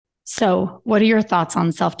So, what are your thoughts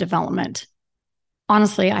on self-development?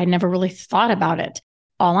 Honestly, I never really thought about it.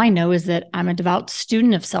 All I know is that I'm a devout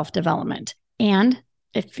student of self-development. And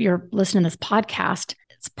if you're listening to this podcast,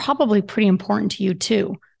 it's probably pretty important to you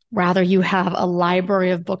too. Rather, you have a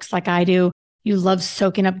library of books like I do. You love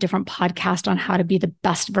soaking up different podcasts on how to be the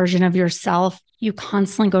best version of yourself. You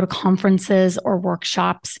constantly go to conferences or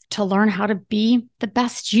workshops to learn how to be the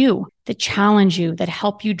best you, that challenge you, that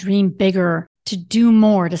help you dream bigger, to do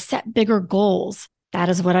more, to set bigger goals. That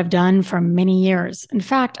is what I've done for many years. In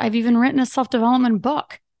fact, I've even written a self-development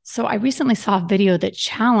book. So I recently saw a video that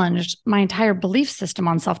challenged my entire belief system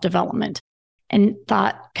on self-development and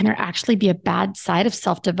thought, can there actually be a bad side of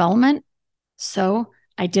self-development? So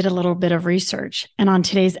I did a little bit of research. And on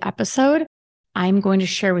today's episode, I'm going to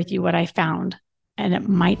share with you what I found, and it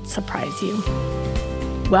might surprise you.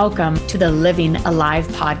 Welcome to the Living Alive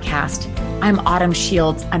podcast. I'm Autumn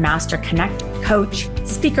Shields, a master connect coach,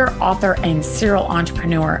 speaker, author, and serial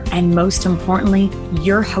entrepreneur. And most importantly,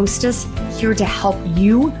 your hostess, here to help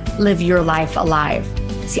you live your life alive.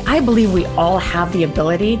 See, I believe we all have the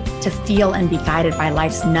ability to feel and be guided by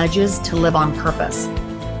life's nudges to live on purpose.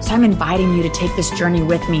 So I'm inviting you to take this journey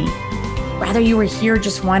with me. Whether you were here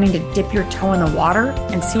just wanting to dip your toe in the water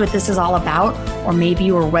and see what this is all about, or maybe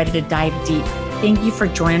you were ready to dive deep, thank you for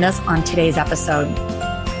joining us on today's episode.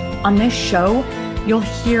 On this show, you'll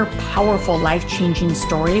hear powerful, life-changing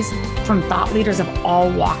stories from thought leaders of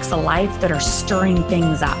all walks of life that are stirring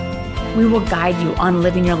things up. We will guide you on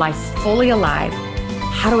living your life fully alive,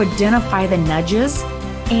 how to identify the nudges,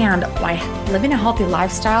 and why living a healthy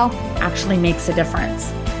lifestyle actually makes a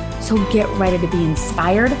difference. So get ready to be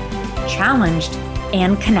inspired, challenged,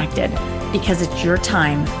 and connected, because it's your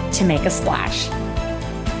time to make a splash.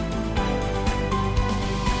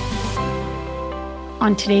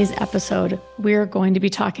 On today's episode, we're going to be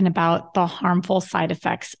talking about the harmful side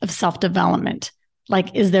effects of self-development.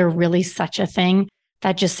 Like, is there really such a thing?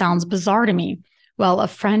 That just sounds bizarre to me. Well, a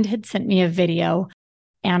friend had sent me a video,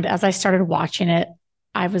 and as I started watching it,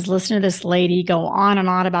 I was listening to this lady go on and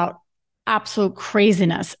on about absolute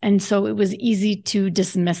craziness. And so it was easy to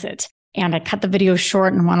dismiss it. And I cut the video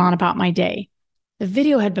short and went on about my day. The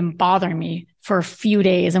video had been bothering me for a few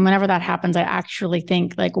days. And whenever that happens, I actually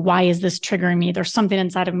think, like, why is this triggering me? There's something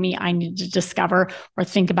inside of me I need to discover or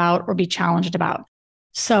think about or be challenged about.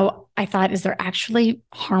 So I thought, is there actually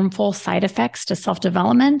harmful side effects to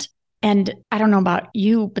self-development? And I don't know about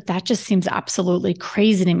you, but that just seems absolutely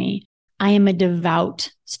crazy to me. I am a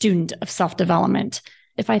devout student of self-development.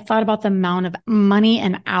 If I thought about the amount of money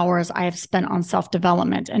and hours I have spent on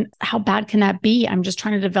self-development, and how bad can that be? I'm just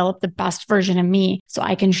trying to develop the best version of me so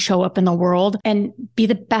I can show up in the world and be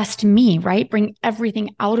the best me, right? Bring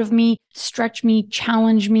everything out of me, stretch me,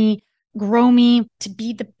 challenge me, grow me to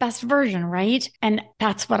be the best version, right? And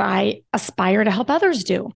that's what I aspire to help others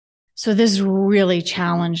do. So this really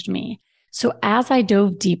challenged me. So as I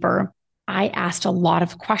dove deeper, I asked a lot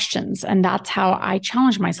of questions, and that's how I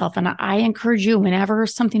challenge myself. And I encourage you, whenever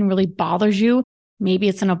something really bothers you, maybe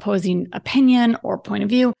it's an opposing opinion or point of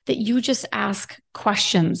view, that you just ask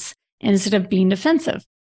questions instead of being defensive.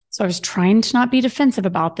 So I was trying to not be defensive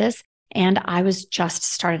about this, and I was just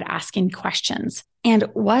started asking questions. And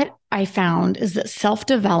what I found is that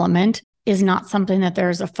self-development is not something that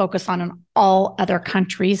there's a focus on in all other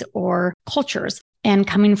countries or cultures. And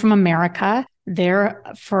coming from America, there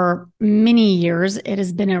for many years, it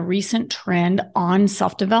has been a recent trend on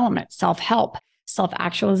self-development, self-help,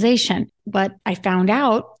 self-actualization. What I found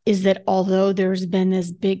out is that although there's been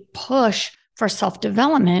this big push for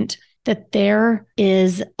self-development, that there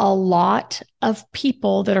is a lot of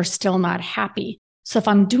people that are still not happy. So if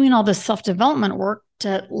I'm doing all this self-development work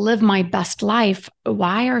to live my best life,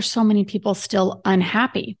 why are so many people still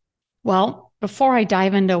unhappy? Well, before I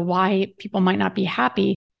dive into why people might not be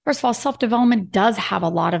happy, first of all, self-development does have a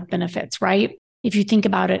lot of benefits, right? If you think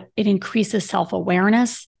about it, it increases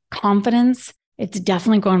self-awareness, confidence. It's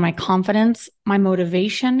definitely growing my confidence, my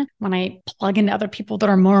motivation when I plug into other people that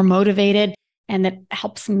are more motivated, and that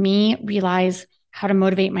helps me realize how to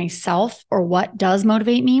motivate myself or what does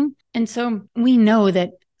motivate me. And so we know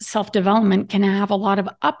that self-development can have a lot of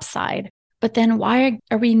upside, but then why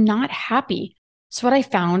are we not happy? So what I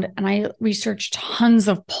found, and I researched tons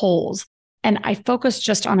of polls, and I focused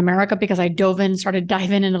just on America because I dove in, started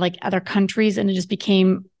diving into like other countries, and it just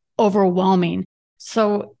became overwhelming.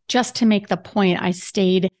 So just to make the point, I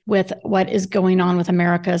stayed with what is going on with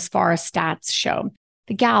America as far as stats show.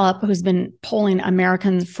 The Gallup, who's been polling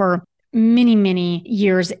Americans for many, many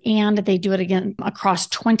years, and they do it again across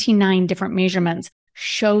 29 different measurements,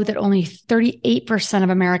 show that only 38% of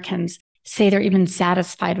Americans say they're even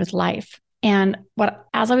satisfied with life. And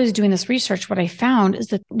as I was doing this research, what I found is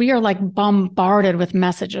that we are like bombarded with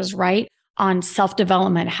messages, right? On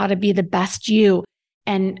self-development, how to be the best you,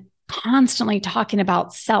 and constantly talking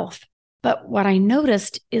about self. But what I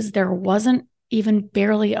noticed is there wasn't even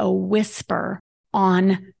barely a whisper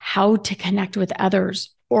on how to connect with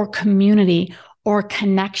others or community or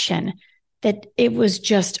connection, that it was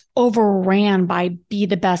just overran by be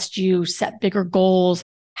the best you, set bigger goals.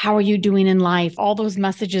 How are you doing in life? All those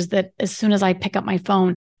messages that as soon as I pick up my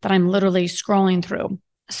phone, that I'm literally scrolling through.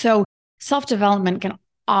 So self-development can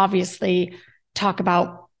obviously talk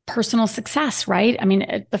about personal success, right? I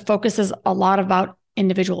mean, the focus is a lot about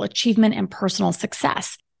individual achievement and personal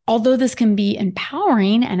success. Although this can be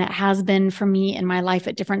empowering, and it has been for me in my life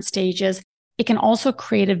at different stages, it can also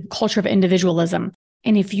create a culture of individualism.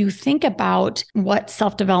 And if you think about what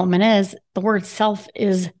self-development is, the word self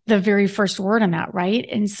is the very first word in that, right?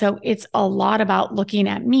 And so it's a lot about looking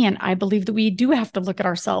at me. And I believe that we do have to look at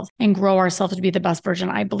ourselves and grow ourselves to be the best version.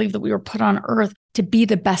 I believe that we were put on earth to be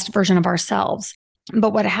the best version of ourselves.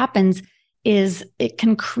 But what happens is it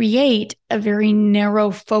can create a very narrow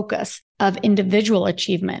focus of individual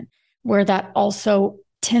achievement, where that also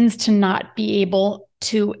tends to not be able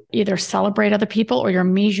to either celebrate other people, or you're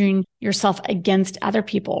measuring yourself against other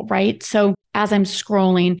people, right? So as I'm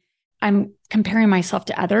scrolling, I'm comparing myself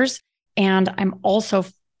to others, and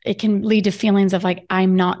it can lead to feelings of like,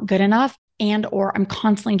 I'm not good enough, or I'm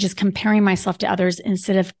constantly just comparing myself to others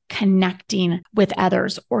instead of connecting with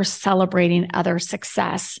others or celebrating other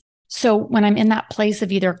success. So when I'm in that place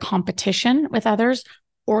of either competition with others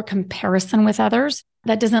or comparison with others,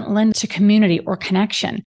 that doesn't lend to community or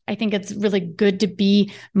connection. I think it's really good to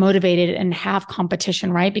be motivated and have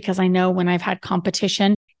competition, right? Because I know when I've had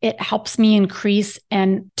competition, it helps me increase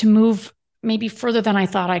and to move maybe further than I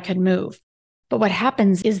thought I could move. But what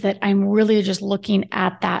happens is that I'm really just looking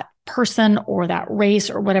at that person or that race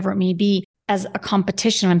or whatever it may be as a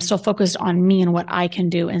competition. I'm still focused on me and what I can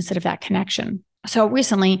do instead of that connection. So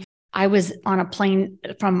recently, I was on a plane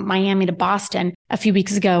from Miami to Boston a few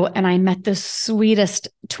weeks ago, and I met the sweetest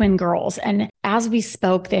twin girls. And as we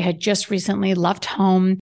spoke, they had just recently left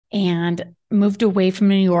home and moved away from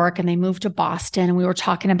New York, and they moved to Boston. And we were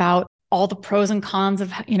talking about all the pros and cons of,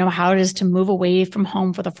 how it is to move away from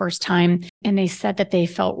home for the first time. And they said that they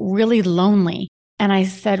felt really lonely. And I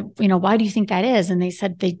said, why do you think that is? And they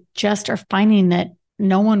said they just are finding that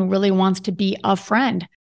no one really wants to be a friend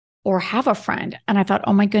or have a friend. And I thought,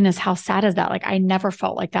 oh my goodness, how sad is that? Like, I never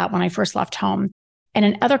felt like that when I first left home. And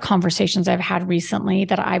in other conversations I've had recently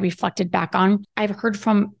that I reflected back on, I've heard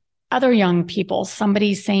from other young people,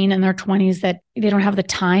 somebody saying in their 20s that they don't have the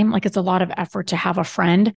time, like it's a lot of effort to have a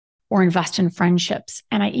friend or invest in friendships.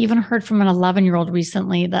 And I even heard from an 11-year-old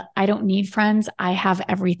recently that I don't need friends. I have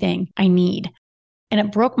everything I need. And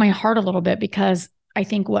it broke my heart a little bit, because I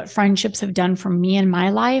think what friendships have done for me in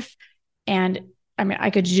my life, and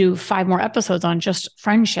I could do 5 more episodes on just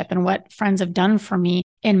friendship and what friends have done for me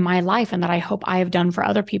in my life, and that I hope I have done for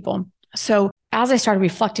other people. So as I started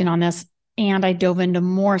reflecting on this and I dove into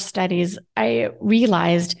more studies, I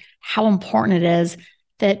realized how important it is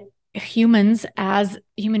that humans, as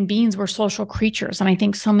human beings, we're social creatures. And I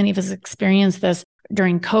think so many of us experienced this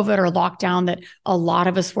during COVID or lockdown, that a lot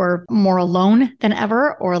of us were more alone than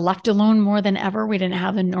ever, or left alone more than ever. We didn't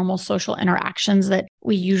have the normal social interactions that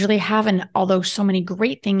we usually have. And although so many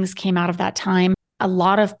great things came out of that time, a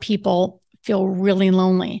lot of people feel really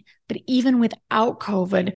lonely. But even without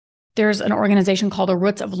COVID, there's an organization called the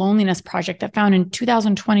Roots of Loneliness Project that found in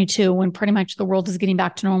 2022, when pretty much the world is getting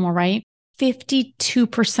back to normal, right?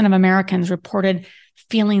 52% of Americans reported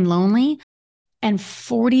feeling lonely, and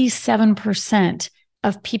 47%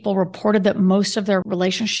 of people reported that most of their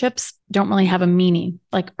relationships don't really have a meaning,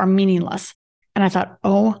 like are meaningless. And I thought,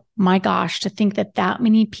 oh my gosh, to think that that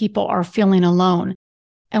many people are feeling alone.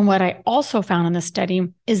 And what I also found in this study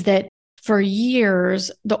is that for years,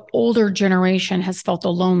 the older generation has felt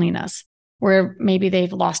the loneliness, where maybe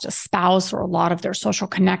they've lost a spouse or a lot of their social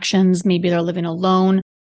connections. Maybe they're living alone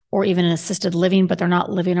or even in assisted living, but they're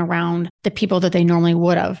not living around the people that they normally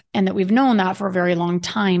would have. And that we've known that for a very long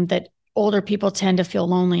time, that older people tend to feel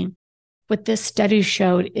lonely. What this study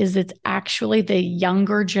showed is it's actually the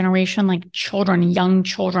younger generation, like young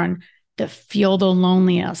children, that feel the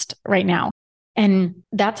loneliest right now. And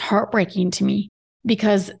that's heartbreaking to me,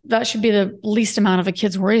 because that should be the least amount of a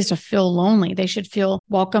kid's worries, to feel lonely. They should feel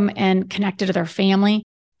welcome and connected to their family.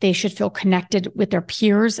 They should feel connected with their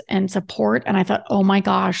peers and support. And I thought, oh my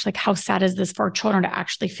gosh, like how sad is this for our children to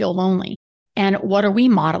actually feel lonely? And what are we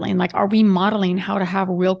modeling? Like, are we modeling how to have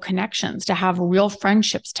real connections, to have real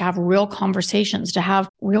friendships, to have real conversations, to have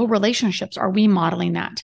real relationships? Are we modeling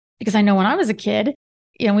that? Because I know when I was a kid,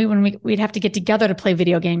 we'd have to get together to play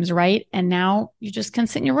video games, right? And now you just can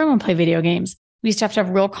sit in your room and play video games. We used to have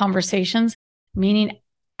real conversations, meaning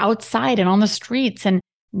outside and on the streets. And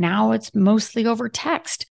now it's mostly over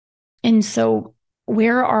text. And so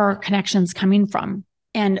where are our connections coming from?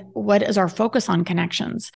 And what is our focus on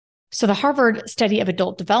connections? So the Harvard study of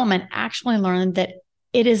adult development actually learned that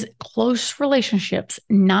it is close relationships,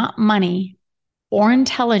 not money or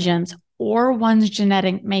intelligence or one's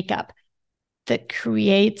genetic makeup, that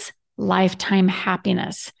creates lifetime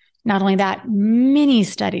happiness. Not only that, many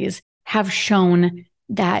studies have shown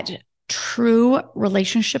that true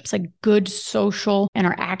relationships, like good social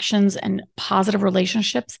interactions and positive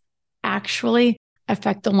relationships, actually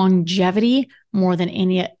affect the longevity more than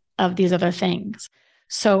any of these other things.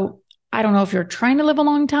 So I don't know if you're trying to live a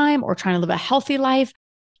long time or trying to live a healthy life,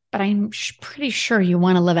 but I'm pretty sure you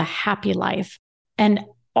want to live a happy life. And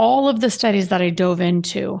all of the studies that I dove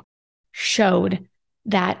into showed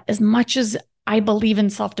that as much as I believe in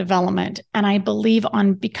self-development and I believe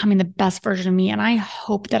on becoming the best version of me, and I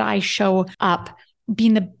hope that I show up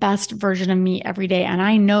being the best version of me every day. And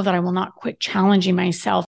I know that I will not quit challenging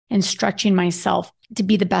myself and stretching myself to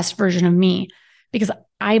be the best version of me, because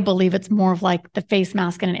I believe it's more of like the face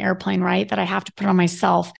mask in an airplane, right? That I have to put on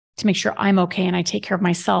myself to make sure I'm okay and I take care of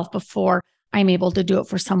myself before I'm able to do it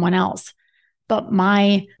for someone else. But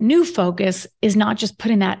my new focus is not just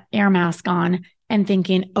putting that air mask on and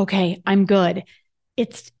thinking, okay, I'm good.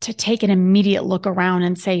 It's to take an immediate look around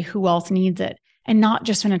and say, who else needs it? And not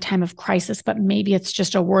just in a time of crisis, but maybe it's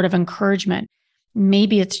just a word of encouragement.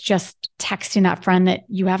 Maybe it's just texting that friend that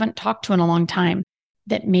you haven't talked to in a long time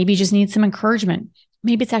that maybe just needs some encouragement.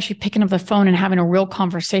 Maybe it's actually picking up the phone and having a real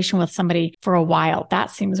conversation with somebody for a while.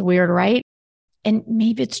 That seems weird, right? And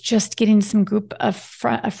maybe it's just getting some group of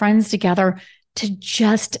friends together to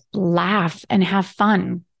just laugh and have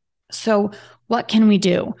fun. So what can we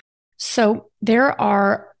do? So there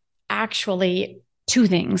are actually two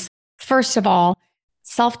things. First of all,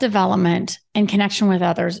 self-development and connection with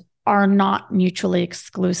others are not mutually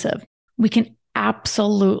exclusive. We can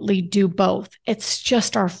absolutely do both. It's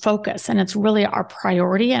just our focus, and it's really our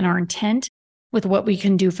priority and our intent with what we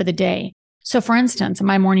can do for the day. So for instance, in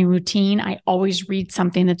my morning routine, I always read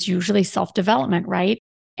something that's usually self-development, right?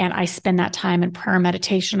 And I spend that time in prayer and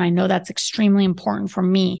meditation. I know that's extremely important for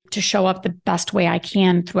me to show up the best way I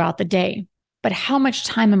can throughout the day. But how much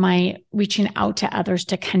time am I reaching out to others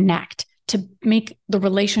to connect, to make the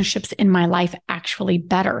relationships in my life actually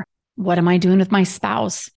better? What am I doing with my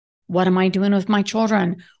spouse? What am I doing with my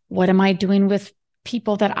children? What am I doing with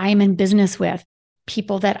people that I'm in business with?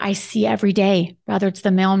 People that I see every day, whether it's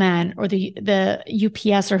the mailman or the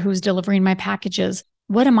UPS or who's delivering my packages.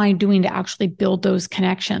 What am I doing to actually build those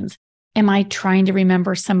connections? Am I trying to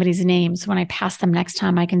remember somebody's name so when I pass them next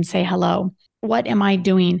time, I can say hello? What am I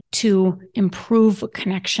doing to improve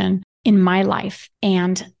connection in my life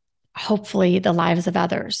and hopefully the lives of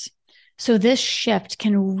others? So this shift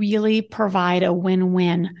can really provide a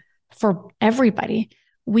win-win for everybody.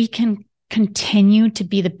 We can continue to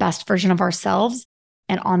be the best version of ourselves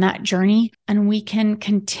and on that journey, and we can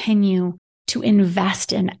continue to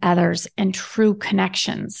invest in others and true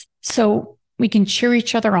connections. So we can cheer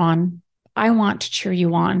each other on. I want to cheer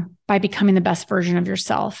you on by becoming the best version of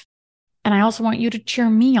yourself. And I also want you to cheer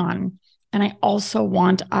me on. And I also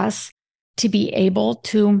want us to be able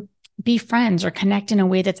to be friends or connect in a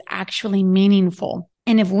way that's actually meaningful.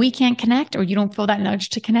 And if we can't connect or you don't feel that nudge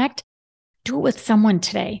to connect, do it with someone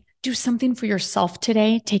today. Do something for yourself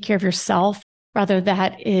today. Take care of yourself. Whether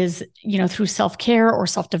that is, through self-care or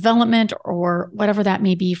self-development or whatever that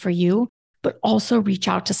may be for you, but also reach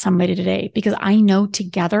out to somebody today, because I know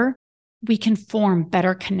together we can form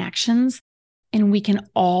better connections and we can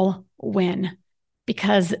all win,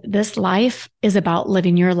 because this life is about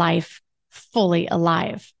living your life fully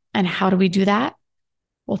alive. And how do we do that?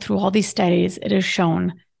 Well, through all these studies, it is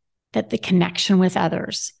shown that the connection with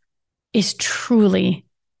others is truly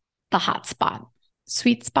the hot spot.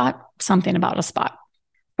 Sweet spot, something about a spot.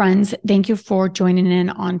 Friends, thank you for joining in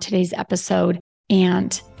on today's episode,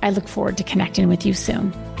 and I look forward to connecting with you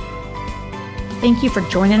soon. Thank you for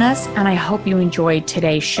joining us, and I hope you enjoyed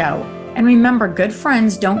today's show. And remember, good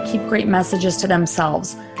friends don't keep great messages to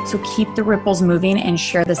themselves, so keep the ripples moving and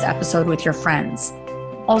share this episode with your friends.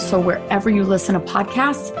 Also, wherever you listen to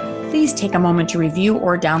podcasts, please take a moment to review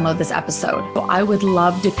or download this episode. So I would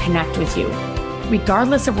love to connect with you.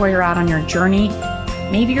 Regardless of where you're at on your journey,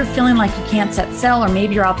 maybe you're feeling like you can't set sail, or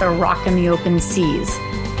maybe you're out there rocking the open seas.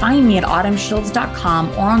 Find me at autumnshields.com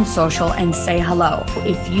or on social and say hello.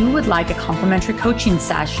 If you would like a complimentary coaching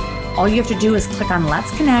sesh, all you have to do is click on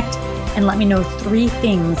Let's Connect, and let me know 3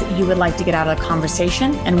 things you would like to get out of the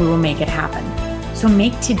conversation, and we will make it happen. So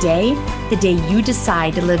make today the day you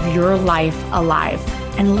decide to live your life alive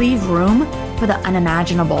and leave room for the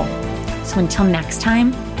unimaginable. So until next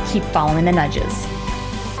time, keep following the nudges.